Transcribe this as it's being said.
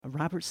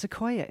Robert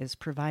Sequoia is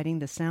providing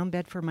the sound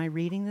bed for my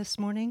reading this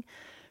morning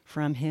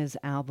from his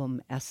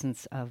album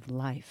Essence of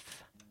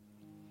Life.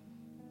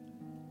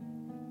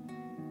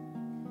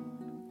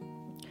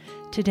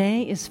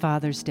 Today is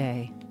Father's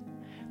Day,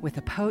 with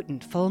a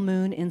potent full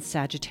moon in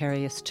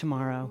Sagittarius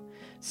tomorrow,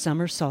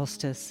 summer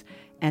solstice,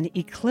 and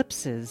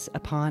eclipses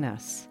upon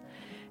us,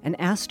 an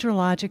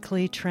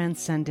astrologically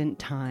transcendent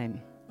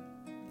time.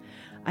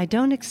 I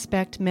don't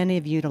expect many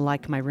of you to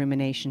like my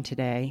rumination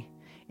today.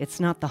 It's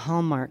not the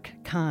hallmark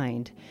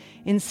kind.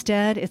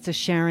 Instead, it's a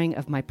sharing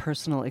of my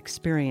personal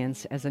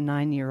experience as a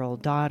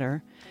 9-year-old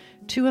daughter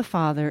to a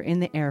father in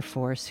the Air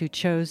Force who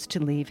chose to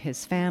leave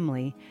his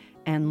family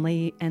and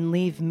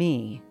leave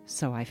me,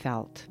 so I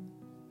felt.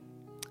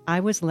 I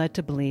was led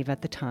to believe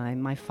at the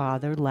time my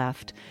father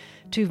left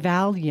to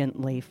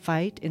valiantly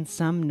fight in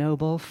some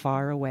noble,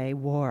 faraway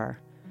war,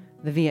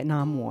 the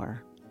Vietnam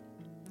War.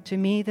 To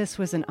me, this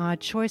was an odd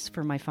choice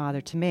for my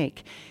father to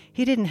make.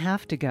 He didn't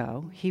have to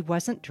go. He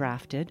wasn't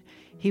drafted.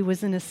 He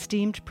was an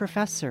esteemed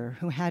professor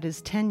who had his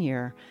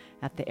tenure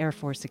at the Air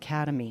Force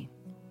Academy.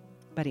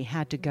 But he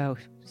had to go,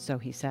 so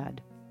he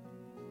said.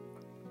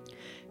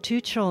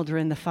 2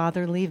 children, the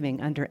father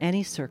leaving under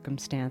any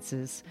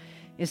circumstances,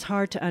 is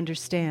hard to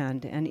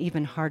understand and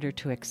even harder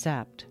to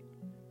accept.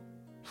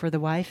 For the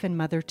wife and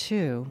mother,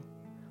 too,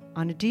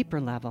 on a deeper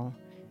level,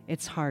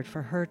 it's hard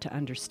for her to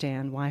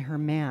understand why her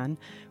man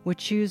would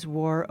choose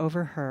war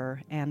over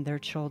her and their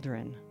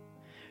children.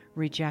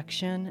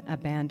 Rejection,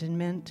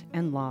 abandonment,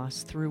 and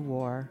loss through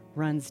war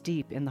runs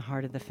deep in the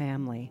heart of the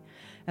family,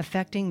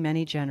 affecting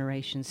many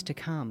generations to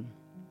come.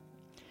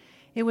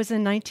 It was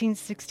in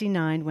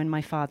 1969 when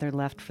my father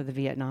left for the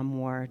Vietnam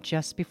War,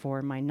 just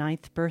before my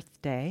 9th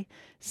birthday,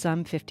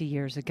 some 50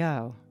 years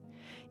ago.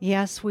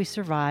 Yes, we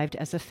survived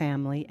as a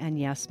family, and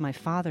yes, my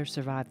father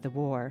survived the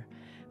war,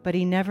 but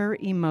he never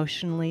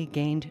emotionally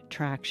gained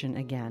traction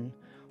again,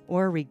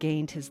 or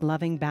regained his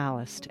loving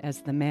ballast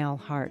as the male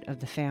heart of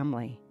the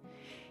family.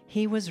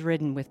 He was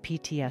ridden with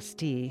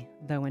PTSD,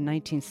 though in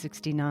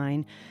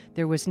 1969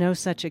 there was no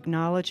such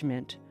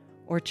acknowledgement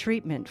or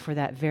treatment for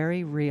that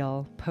very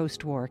real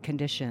post-war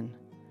condition.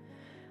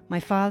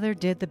 My father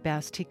did the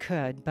best he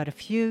could, but a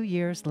few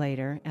years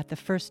later, at the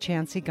first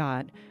chance he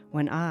got,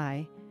 when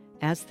I,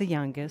 as the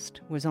youngest,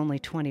 was only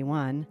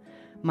 21,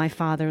 my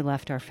father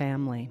left our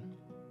family.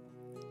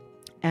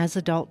 As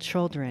adult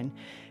children,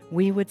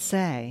 we would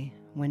say,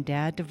 when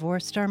Dad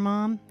divorced our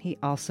mom, he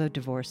also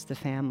divorced the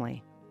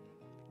family.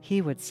 He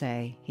would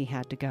say he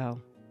had to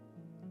go.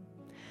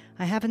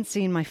 I haven't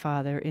seen my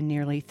father in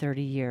nearly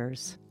 30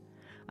 years.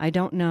 I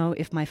don't know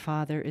if my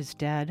father is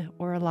dead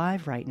or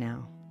alive right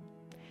now.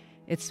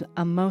 It's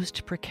a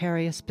most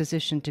precarious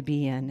position to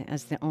be in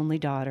as the only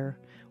daughter,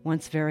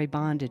 once very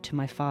bonded to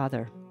my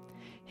father,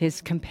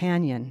 his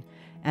companion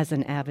as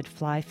an avid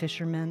fly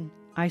fisherman,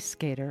 ice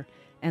skater,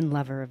 and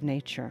lover of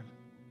nature.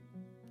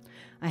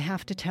 I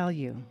have to tell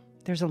you,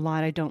 there's a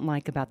lot I don't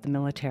like about the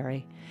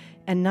military,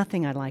 and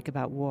nothing I like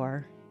about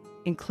war,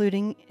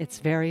 including its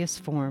various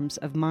forms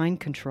of mind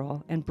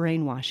control and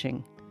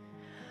brainwashing.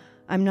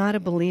 I'm not a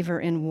believer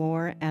in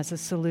war as a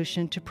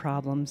solution to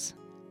problems,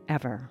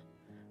 ever.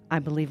 I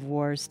believe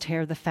wars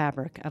tear the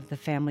fabric of the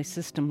family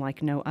system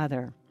like no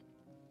other.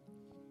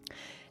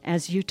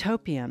 As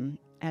utopian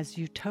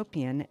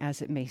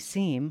as it may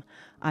seem,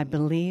 I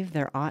believe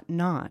there ought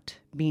not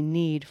be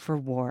need for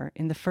war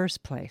in the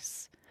first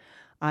place.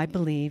 I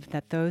believe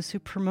that those who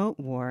promote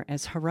war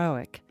as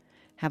heroic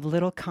have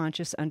little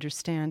conscious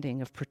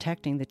understanding of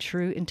protecting the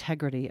true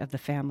integrity of the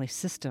family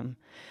system,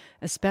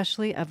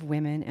 especially of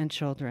women and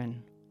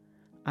children.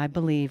 I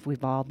believe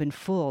we've all been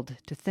fooled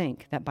to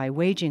think that by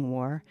waging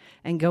war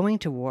and going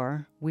to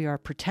war, we are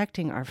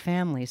protecting our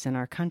families and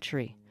our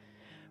country.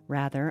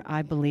 Rather,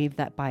 I believe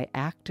that by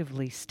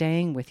actively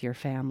staying with your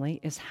family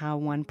is how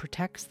one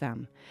protects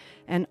them,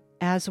 and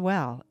as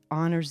well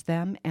honors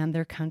them and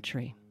their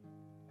country.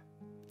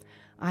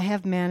 I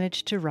have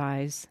managed to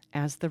rise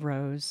as the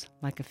rose,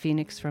 like a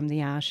phoenix from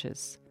the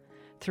ashes,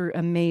 through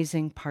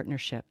amazing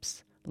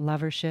partnerships,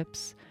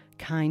 loverships,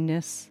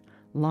 kindness,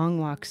 long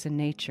walks in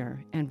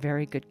nature, and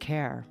very good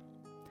care.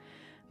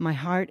 My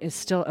heart is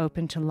still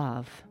open to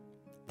love.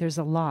 There's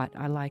a lot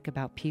I like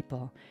about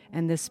people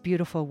and this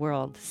beautiful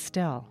world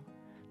still,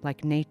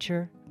 like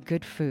nature,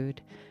 good food,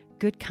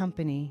 good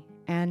company,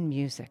 and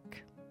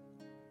music.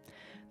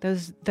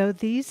 Though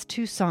these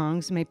 2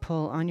 songs may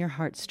pull on your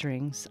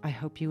heartstrings, I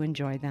hope you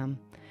enjoy them.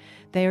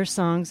 They are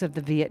songs of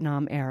the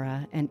Vietnam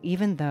era, and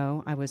even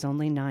though I was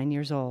only 9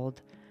 years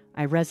old,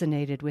 I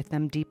resonated with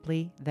them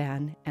deeply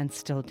then and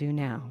still do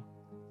now.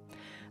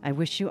 I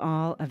wish you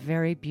all a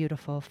very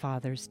beautiful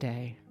Father's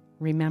Day.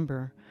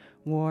 Remember,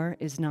 war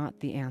is not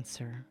the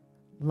answer.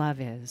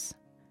 Love is.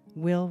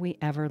 Will we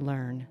ever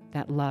learn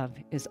that love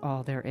is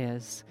all there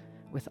is?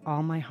 With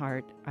all my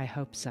heart, I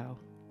hope so.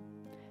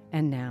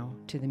 And now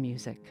to the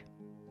music.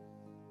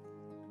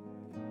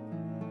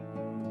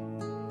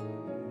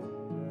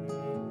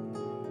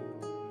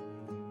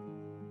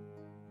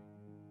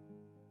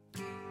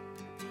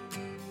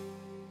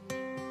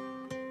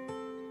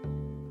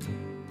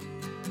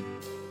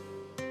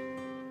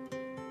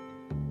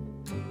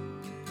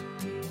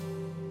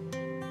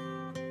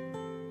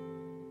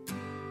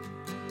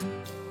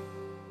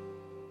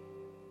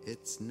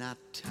 not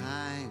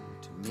time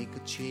to make a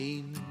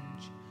change.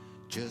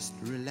 Just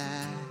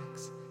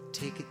relax,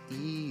 take it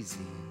easy.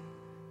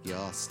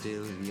 You're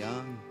still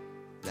young,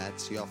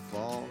 that's your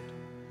fault.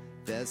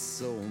 There's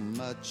so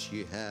much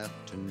you have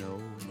to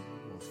know.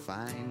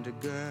 Find a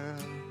girl,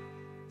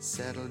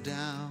 settle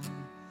down.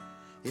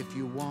 If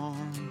you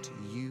want,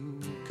 you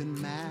can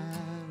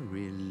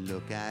marry.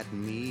 Look at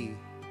me,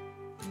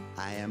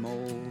 I am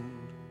old,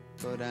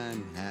 but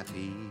I'm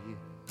happy.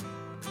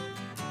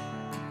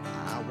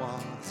 I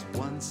was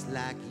once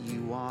like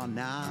you are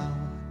now,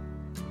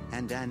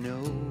 and I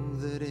know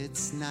that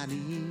it's not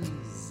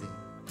easy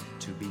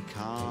to be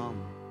calm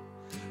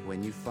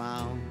when you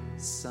found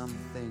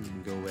something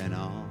going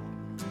on.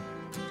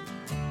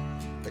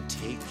 But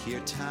take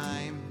your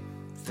time,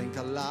 think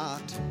a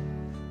lot.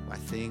 Why,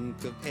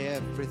 think of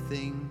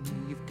everything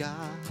you've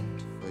got,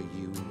 for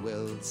you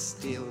will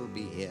still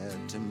be here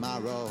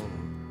tomorrow,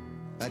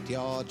 but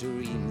your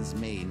dreams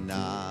may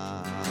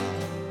not.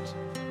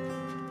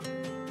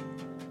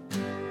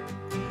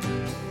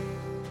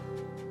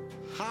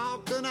 How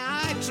can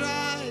I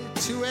try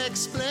to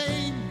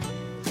explain?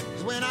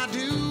 'Cause when I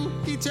do,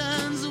 he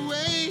turns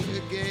away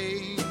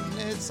again.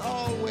 It's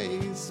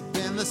always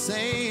been the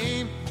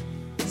same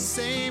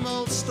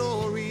old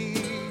story.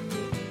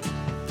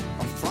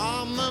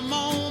 From the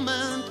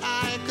moment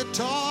I could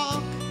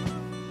talk,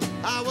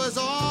 I was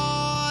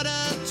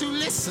ordered to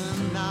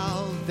listen.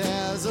 Now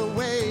there's a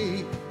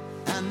way,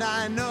 and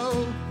I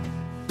know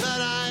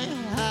that I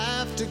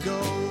have to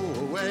go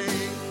away.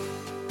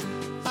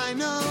 I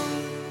know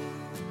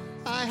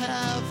I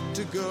have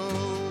to go.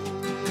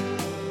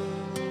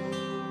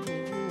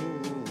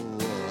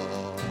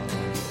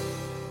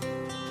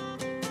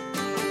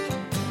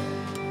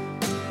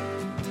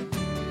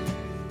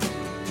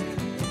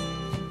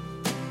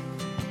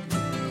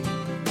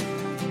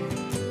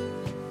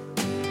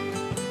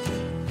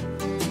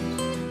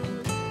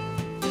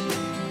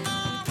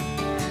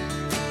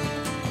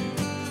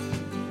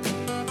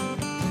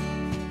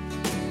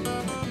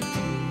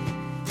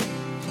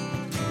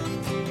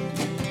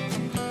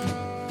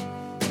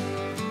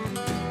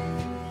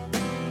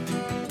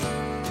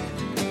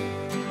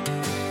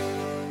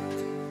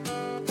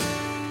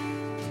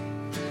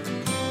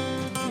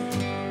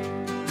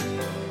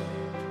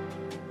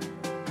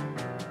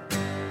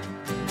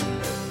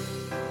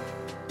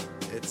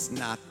 It's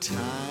not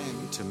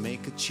time to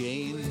make a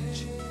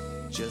change.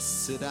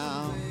 Just sit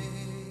down,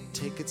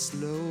 take it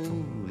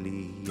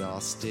slowly.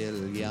 You're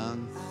still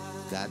young,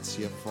 that's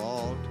your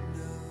fault.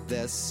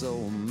 There's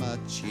so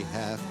much you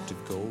have to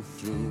go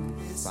through.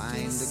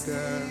 Find a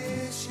girl,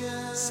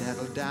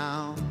 settle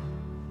down.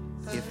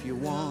 If you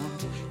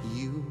want,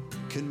 you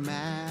can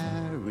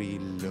marry.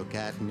 Look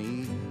at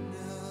me,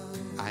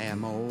 I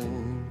am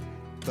old,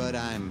 but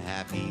I'm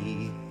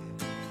happy.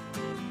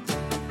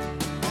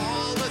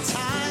 All the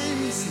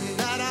times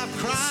that I've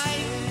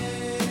cried,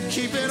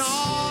 keeping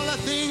all the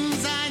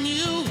things I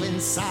knew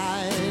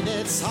inside.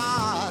 It's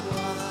hard,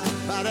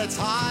 but it's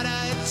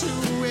harder to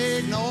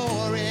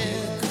ignore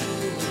it.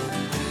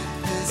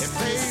 If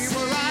they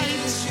were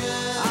right,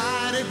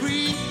 I'd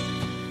agree,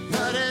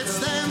 but it's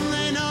them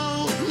they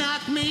know,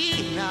 not me.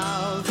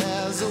 Now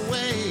there's a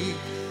way,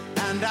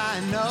 and I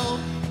know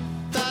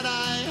that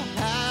I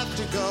have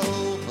to go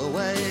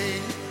away.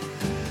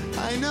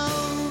 I know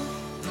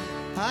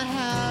I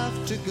have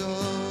to go.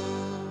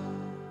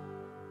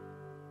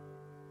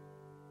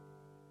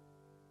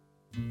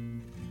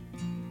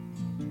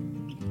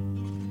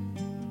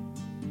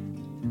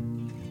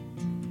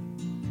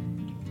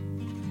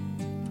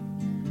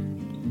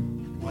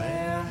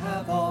 Where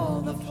have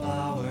all the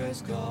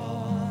flowers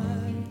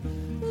gone?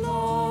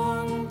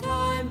 Long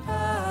time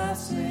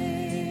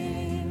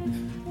passing.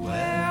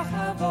 Where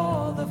have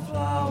all the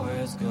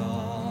flowers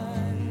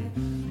gone?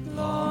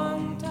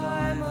 Long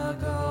time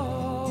ago.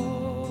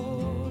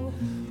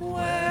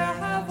 Where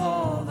have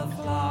all the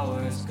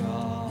flowers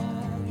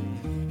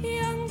gone?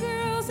 Young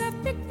girls have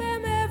picked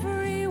them,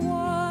 every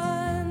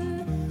one.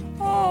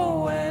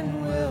 Oh, when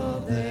will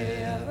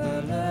they ever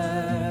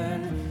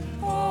learn?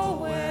 Oh,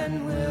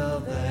 when will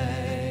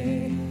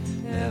they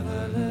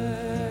ever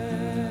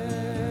learn?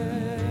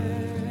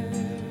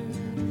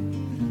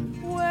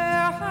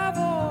 Where have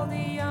all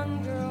the young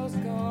girls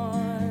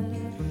gone?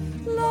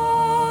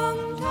 Long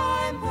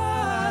time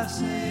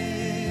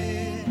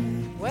passing.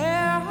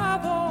 Where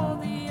have all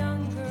the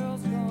young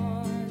girls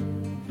gone?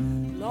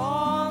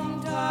 Long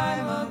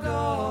time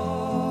ago.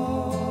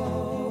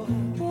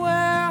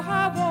 Where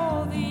have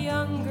all the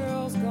young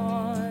girls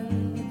gone?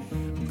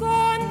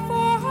 Gone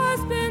for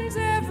husbands,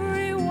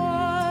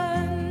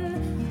 everyone.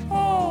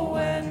 Oh,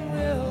 when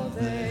will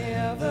they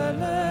ever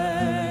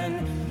learn?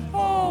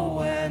 Oh,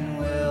 when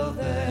will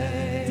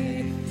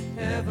they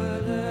ever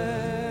learn?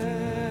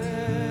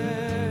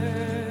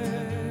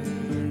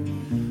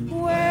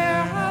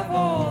 Where have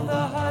all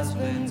the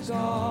husbands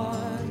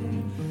gone?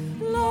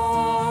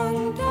 Long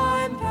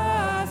time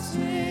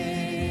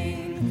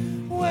passing.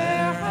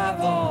 Where have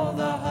all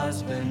the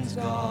husbands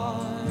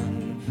gone?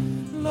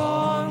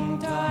 Long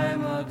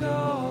time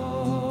ago.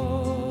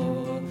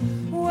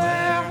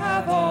 Where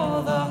have all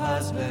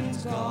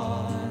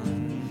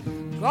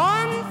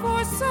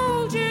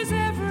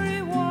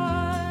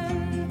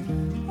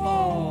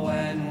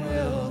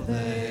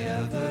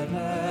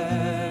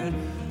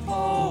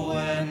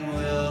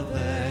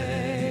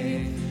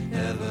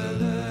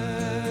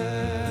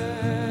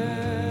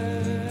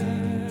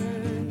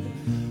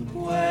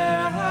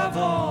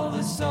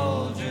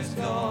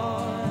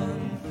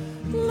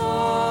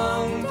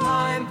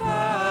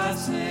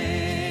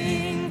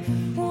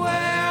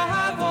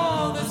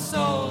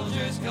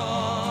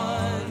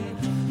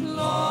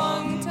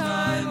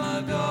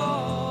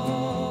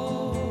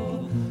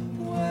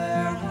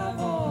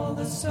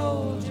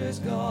flowers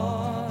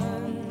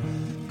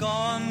gone.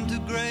 Gone to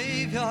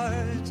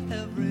graveyards,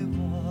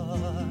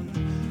 everyone.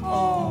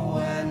 Oh,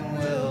 when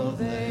will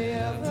they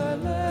ever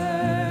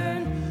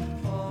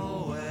learn?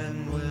 Oh,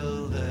 when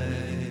will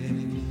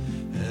they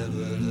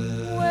ever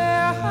learn?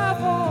 Where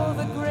have all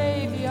the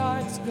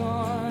graveyards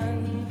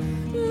gone?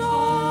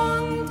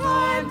 Long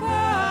time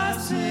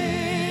passing.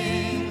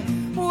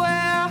 Where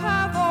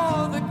have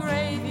all the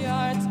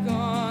graveyards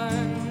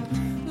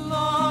gone?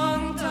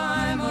 Long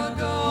time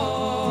ago.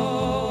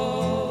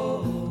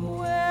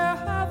 Where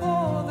have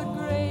all the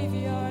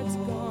graveyards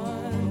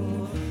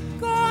gone?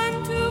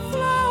 Gone to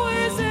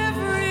flowers,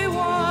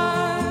 everyone.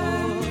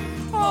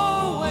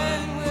 Oh,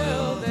 when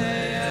will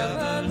they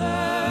ever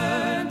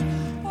learn?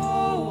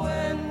 Oh,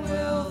 when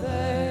will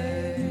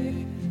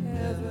they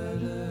ever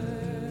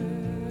learn?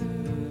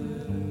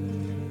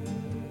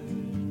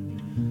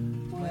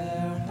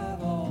 Where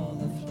have all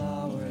the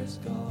flowers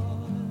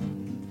gone?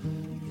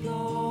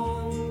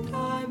 Long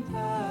time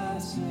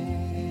passing.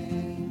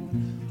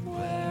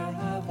 Where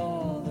have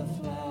all the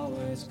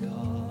flowers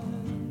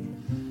gone?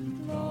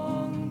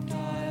 Long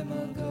time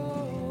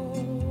ago.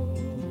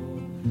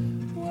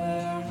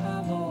 Where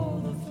have all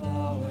the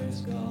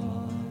flowers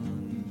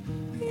gone?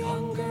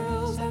 Young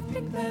girls have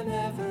picked them,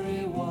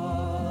 every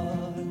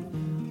one.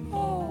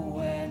 Oh,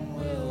 when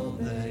will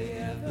they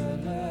ever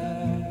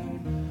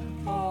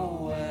learn?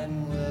 Oh,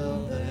 when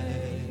will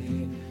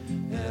they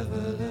ever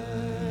learn?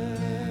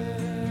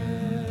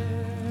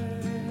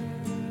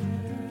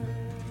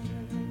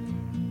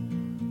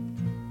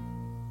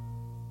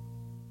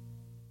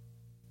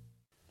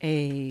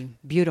 A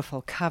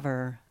beautiful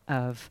cover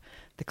of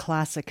the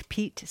classic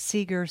Pete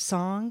Seeger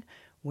song,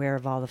 Where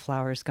Have All the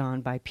Flowers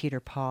Gone, by Peter,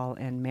 Paul,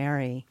 and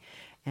Mary.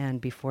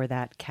 And before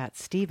that, Cat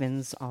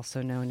Stevens,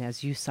 also known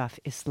as Yusuf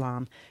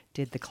Islam,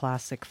 did the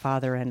classic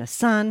Father and a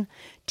Son.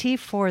 Tea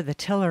for the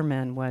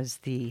Tillerman was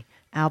the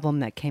album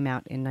that came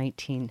out in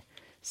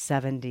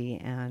 1970,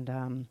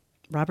 and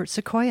Robert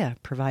Sequoia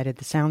provided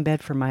the sound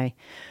bed for my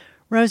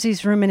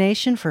Rosie's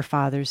Rumination for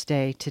Father's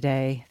Day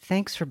today.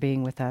 Thanks for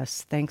being with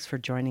us. Thanks for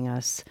joining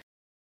us.